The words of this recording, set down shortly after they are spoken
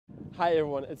Hi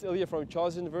everyone, it's Ilya from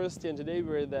Czech University, and today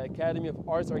we're at the Academy of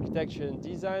Arts, Architecture and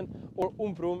Design, or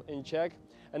UMPRUM in Czech.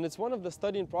 And it's one of the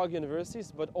study in Prague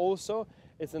universities, but also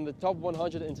it's in the top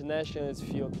 100 international in its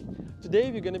field.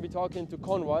 Today we're going to be talking to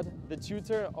Conrad, the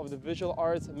tutor of the Visual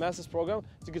Arts Master's Program,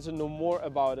 to get to know more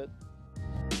about it.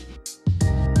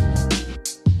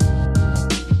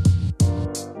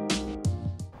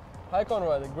 Hi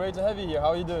Conrad, great to have you here. How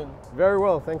are you doing? Very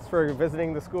well, thanks for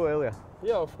visiting the school, Ilya.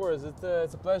 Yeah, of course,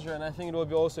 it's a pleasure, and I think it will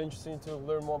be also interesting to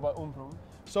learn more about UMPRUM.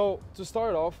 So, to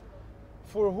start off,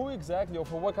 for who exactly or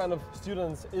for what kind of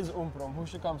students is UMPRUM? Who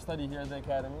should come study here at the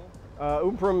Academy?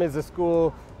 UMPRUM is a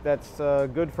school that's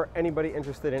good for anybody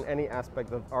interested in any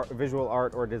aspect of visual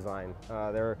art or design.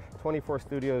 There are 24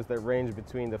 studios that range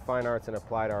between the fine arts and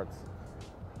applied arts.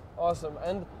 Awesome.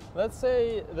 And let's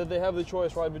say that they have the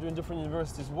choice, right, between different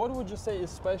universities. What would you say is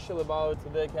special about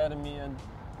the Academy, and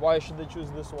why should they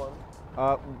choose this one?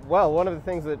 Well, one of the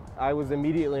things that I was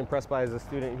immediately impressed by as a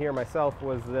student here myself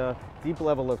was the deep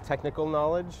level of technical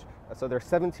knowledge. So there are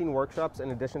 17 workshops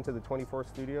in addition to the 24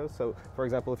 studios. So, for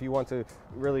example, if you want to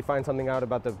really find something out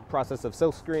about the process of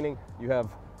silk screening, you have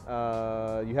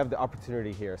the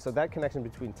opportunity here. So that connection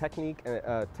between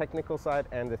technical side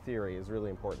and the theory is really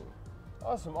important.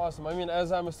 Awesome, awesome. I mean,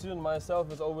 as I'm a student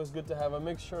myself, it's always good to have a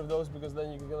mixture of those, because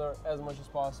then you can learn as much as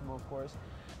possible, of course.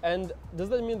 And does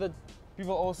that mean that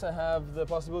people also have the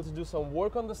possibility to do some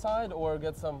work on the side or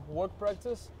get some work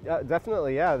practice? Yeah,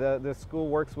 definitely, yeah. The school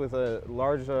works with a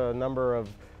large number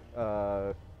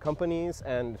of companies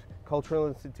and cultural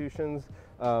institutions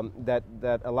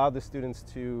that allow the students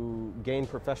to gain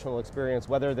professional experience,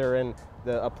 whether they're in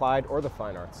the applied or the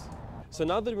fine arts. So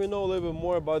now that we know a little bit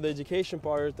more about the education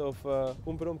part of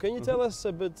UMPRUM, can you tell us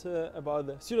a bit about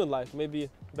the student life, maybe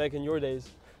back in your days?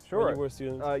 Sure. When you were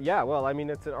students? Yeah, well, I mean,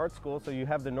 it's an art school, so you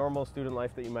have the normal student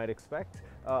life that you might expect,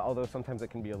 although sometimes it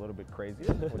can be a little bit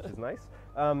crazier, which is nice.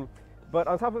 But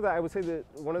on top of that, I would say that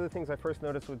one of the things I first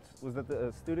noticed was that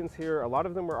the students here, a lot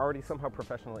of them were already somehow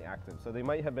professionally active. So they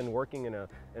might have been working in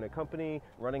a company,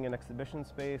 running an exhibition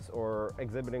space, or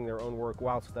exhibiting their own work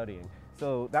while studying.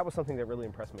 So that was something that really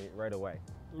impressed me right away.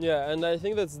 Yeah, and I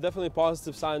think that's definitely a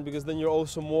positive sign, because then you're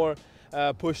also more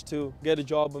pushed to get a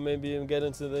job or maybe get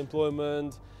into the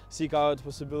employment, seek out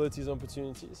possibilities,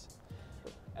 opportunities.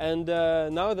 And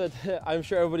now that I'm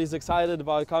sure everybody's excited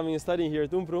about coming and studying here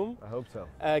at UMPRUM. I hope so.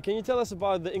 Can you tell us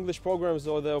about the English programs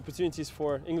or the opportunities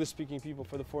for English-speaking people,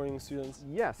 for the foreign students?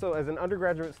 Yeah, so as an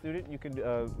undergraduate student, you could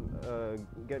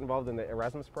get involved in the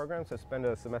Erasmus program, so spend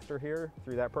a semester here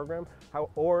through that program.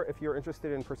 Or if you're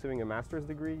interested in pursuing a master's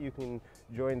degree, you can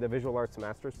join the Visual Arts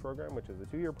Master's Program, which is a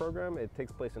 2-year program. It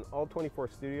takes place in all 24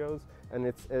 studios, and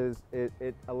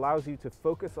it allows you to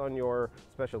focus on your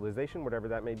specialization, whatever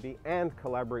that may be, and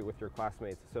collaborate with your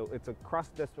classmates. So it's a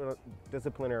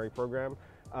cross-disciplinary program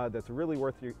that's really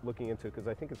worth looking into, because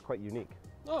I think it's quite unique.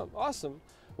 Oh, awesome.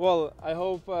 Well, I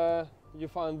hope you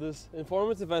found this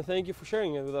informative, and thank you for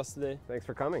sharing it with us today. Thanks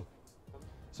for coming.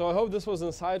 So I hope this was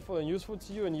insightful and useful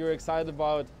to you, and you're excited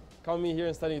about coming here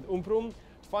and studying at UMPRUM.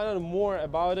 To find out more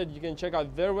about it, you can check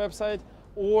out their website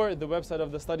or the website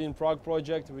of the Study in Prague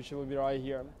project, which will be right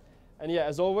here. And yeah,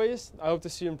 as always, I hope to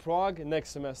see you in Prague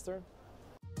next semester.